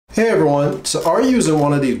Hey everyone, so are you using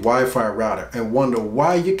one of these Wi-Fi router and wonder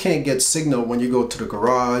why you can't get signal when you go to the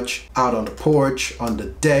garage, out on the porch, on the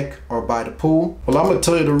deck, or by the pool? Well, I'm going to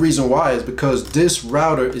tell you the reason why is because this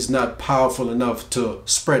router is not powerful enough to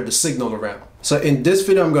spread the signal around. So in this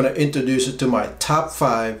video, I'm going to introduce you to my top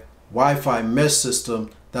 5 Wi-Fi mesh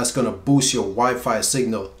system that's going to boost your Wi-Fi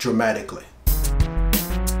signal dramatically.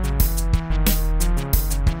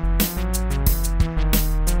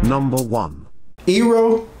 Number 1.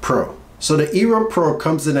 Eero Pro. So the Eero Pro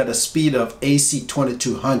comes in at a speed of AC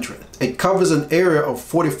 2200. It covers an area of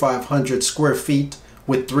 4,500 square feet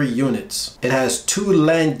with 3 units. It has 2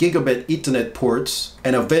 LAN gigabit Ethernet ports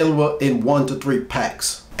and available in 1 to 3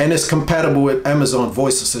 packs. And it's compatible with Amazon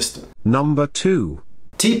Voice Assistant. Number 2.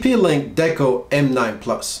 TPLink Deco M9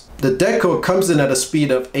 Plus. The Deco comes in at a speed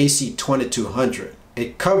of AC 2200.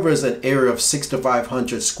 It covers an area of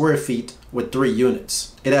 6,500 square feet with 3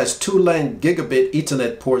 units. It has 2 LAN gigabit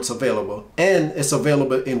Ethernet ports available, and it's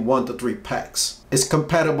available in 1 to 3 packs. It's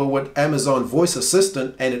compatible with Amazon Voice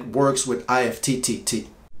Assistant, and it works with IFTTT.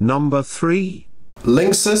 Number 3.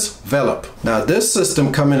 Linksys Velop. Now this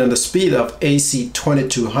system comes in at a speed of AC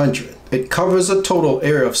 2200. It covers a total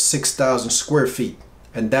area of 6,000 square feet,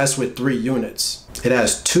 and that's with 3 units. It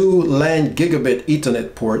has 2 LAN gigabit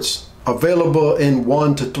Ethernet ports, available in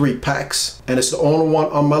 1 to 3 packs, and it's the only one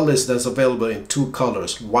on my list that's available in 2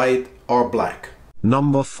 colors, white or black.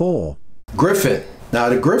 Number 4. Griffin. Now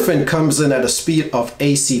the Griffin comes in at a speed of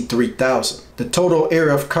AC 3000. The total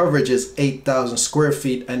area of coverage is 8,000 square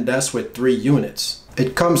feet, and that's with 3 units.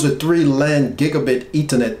 It comes with 3 LAN gigabit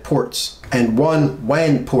Ethernet ports and 1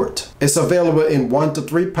 WAN port. It's available in 1 to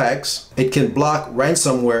 3 packs. It can block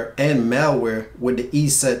ransomware and malware with the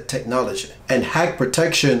ESET technology and hack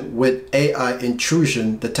protection with AI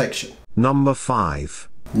intrusion detection. Number 5.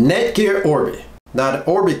 Netgear Orbi. Now the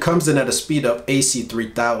Orbi comes in at a speed of AC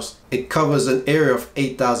 3000. It covers an area of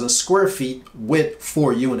 8,000 square feet with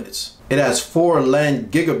 4 units. It has 4 LAN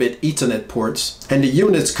gigabit Ethernet ports, and the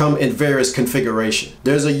units come in various configurations.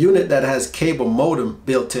 There's a unit that has cable modem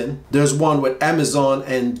built in. There's one with Amazon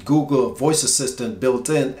and Google Voice Assistant built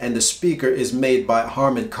in, and the speaker is made by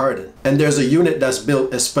Harman Kardon. And there's a unit that's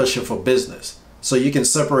built especially for business. So you can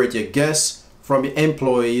separate your guests from your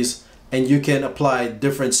employees, and you can apply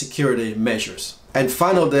different security measures. And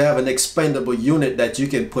finally, they have an expandable unit that you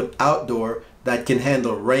can put outdoor that can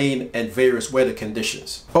handle rain and various weather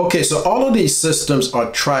conditions. Okay, so all of these systems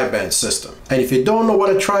are triband system. And if you don't know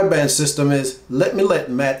what a triband system is, let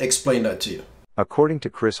Matt explain that to you. According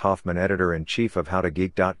to Chris Hoffman, editor-in-chief of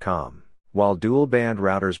HowToGeek.com, while dual-band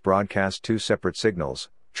routers broadcast 2 separate signals,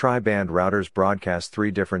 tri-band routers broadcast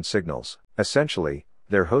 3 different signals. Essentially,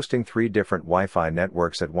 they're hosting 3 different Wi-Fi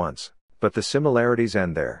networks at once. But the similarities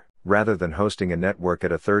end there. Rather than hosting a network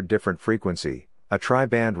at a 3rd different frequency, a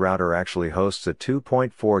tri-band router actually hosts a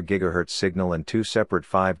 2.4 GHz signal and 2 separate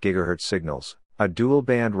 5 GHz signals. A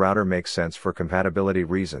dual-band router makes sense for compatibility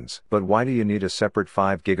reasons. But why do you need a separate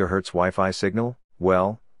 5 GHz Wi-Fi signal?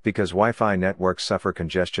 Well, because Wi-Fi networks suffer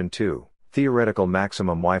congestion too. Theoretical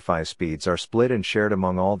maximum Wi-Fi speeds are split and shared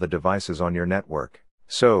among all the devices on your network.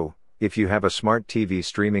 So, if you have a smart TV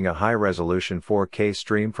streaming a high-resolution 4K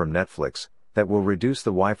stream from Netflix, that will reduce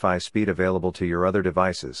the Wi-Fi speed available to your other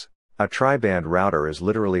devices. A tri-band router is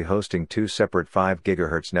literally hosting 2 separate 5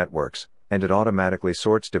 GHz networks, and it automatically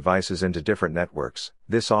sorts devices into different networks.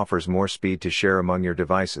 This offers more speed to share among your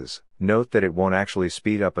devices. Note that it won't actually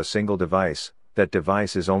speed up a single device. That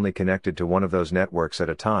device is only connected to one of those networks at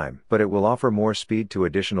a time, but it will offer more speed to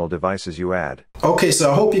additional devices you add. Okay,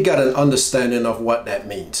 so I hope you got an understanding of what that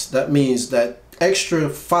means. That means that extra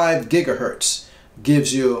 5 gigahertz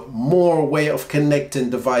gives you more way of connecting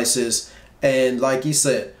devices, and like he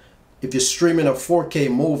said, if you're streaming a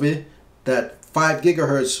 4K movie, that 5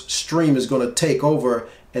 gigahertz stream is going to take over,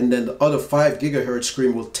 and then the other 5 gigahertz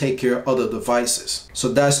stream will take care of other devices. So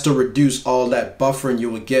that's to reduce all that buffering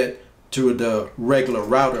you would get to the regular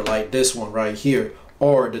router like this one right here,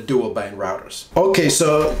 or the dual band routers. Okay,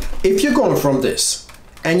 so if you're going from this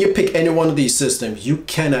and you pick any one of these systems, you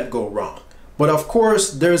cannot go wrong. But of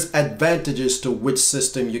course, there's advantages to which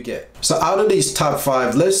system you get. So out of these top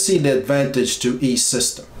 5, let's see the advantage to each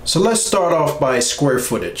system. So let's start off by square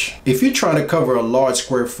footage. If you're trying to cover a large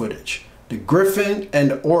square footage, the Griffin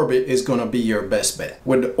and the Orbi is going to be your best bet.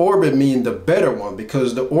 With the Orbi mean the better one,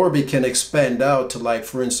 because the Orbi can expand out to, like,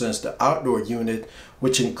 for instance, the outdoor unit,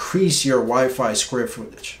 which increase your Wi-Fi square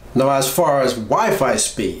footage. Now, as far as Wi-Fi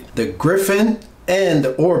speed, the Griffin and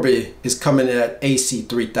the Orbi is coming in at AC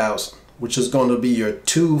 3000. which is going to be your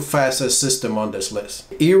two fastest system on this list.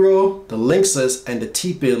 Eero, the Linksys, and the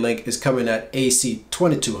TPLink is coming at AC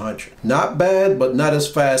 2200. Not bad, but not as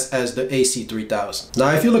fast as the AC 3000.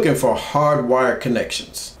 Now, if you're looking for hardwired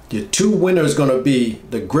connections, your two winners going to be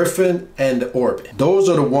the Griffin and the Orbi. Those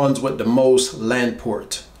are the ones with the most LAN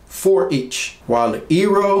port, 4 each, while the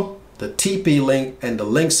Eero, the TP-Link, and the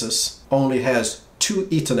Linksys only has 2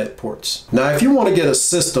 Ethernet ports. Now, if you want to get a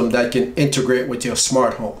system that can integrate with your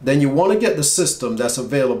smart home, then you want to get the system that's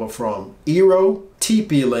available from Eero,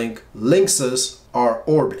 TP-Link, Linksys, or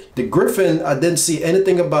Orbi. The Griffin, I didn't see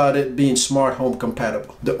anything about it being smart home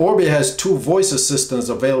compatible. The Orbi has 2 voice assistants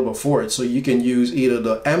available for it, so you can use either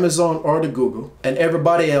the Amazon or the Google, and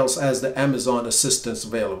everybody else has the Amazon assistants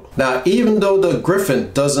available. Now, even though the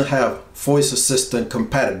Griffin doesn't have voice assistant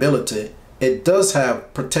compatibility, it does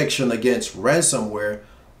have protection against ransomware,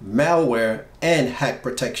 malware, and hack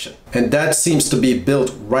protection. And that seems to be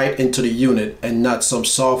built right into the unit and not some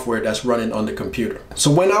software that's running on the computer. So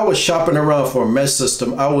when I was shopping around for a mesh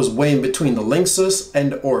system, I was weighing between the Linksys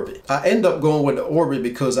and the Orbi. I ended up going with the Orbi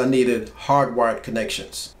because I needed hardwired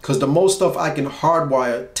connections. Because the most stuff I can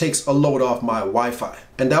hardwire takes a load off my Wi-Fi.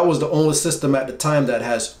 And that was the only system at the time that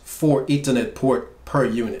has 4 Ethernet port per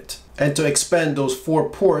unit. And to expand those 4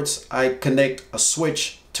 ports, I connect a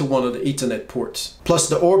switch to one of the Ethernet ports. Plus,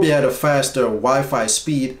 the Orbi had a faster Wi-Fi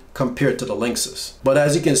speed compared to the Linksys. But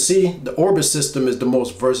as you can see, the Orbi system is the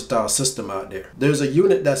most versatile system out there. There's a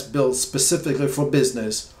unit that's built specifically for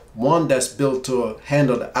business, one that's built to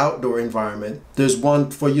handle the outdoor environment. There's one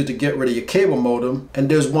for you to get rid of your cable modem, and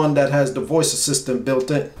there's one that has the voice assistant built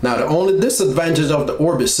in. Now, the only disadvantage of the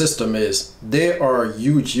Orbi system is they are a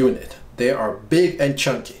huge unit. They are big and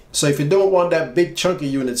chunky. So if you don't want that big chunky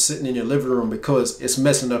unit sitting in your living room because it's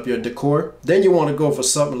messing up your decor, then you want to go for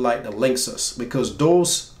something like the Linksys, because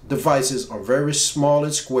those devices are very small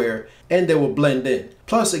and square and they will blend in.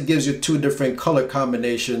 Plus, it gives you 2 different color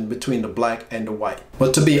combinations between the black and the white.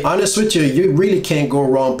 But to be honest with you, you really can't go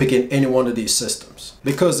wrong picking any one of these systems.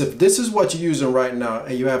 Because if this is what you're using right now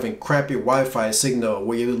and you're having crappy Wi-Fi signal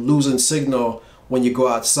where you're losing signal when you go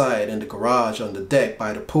outside in the garage, on the deck,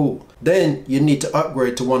 by the pool, then you need to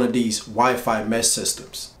upgrade to one of these Wi-Fi mesh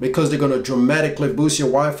systems, because they're going to dramatically boost your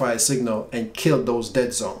Wi-Fi signal and kill those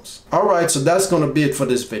dead zones. Alright, so that's going to be it for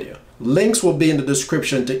this video. Links will be in the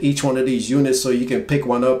description to each one of these units so you can pick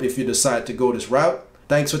one up if you decide to go this route.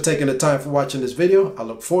 Thanks for taking the time for watching this video. I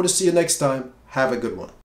look forward to see you next time. Have a good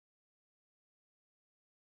one.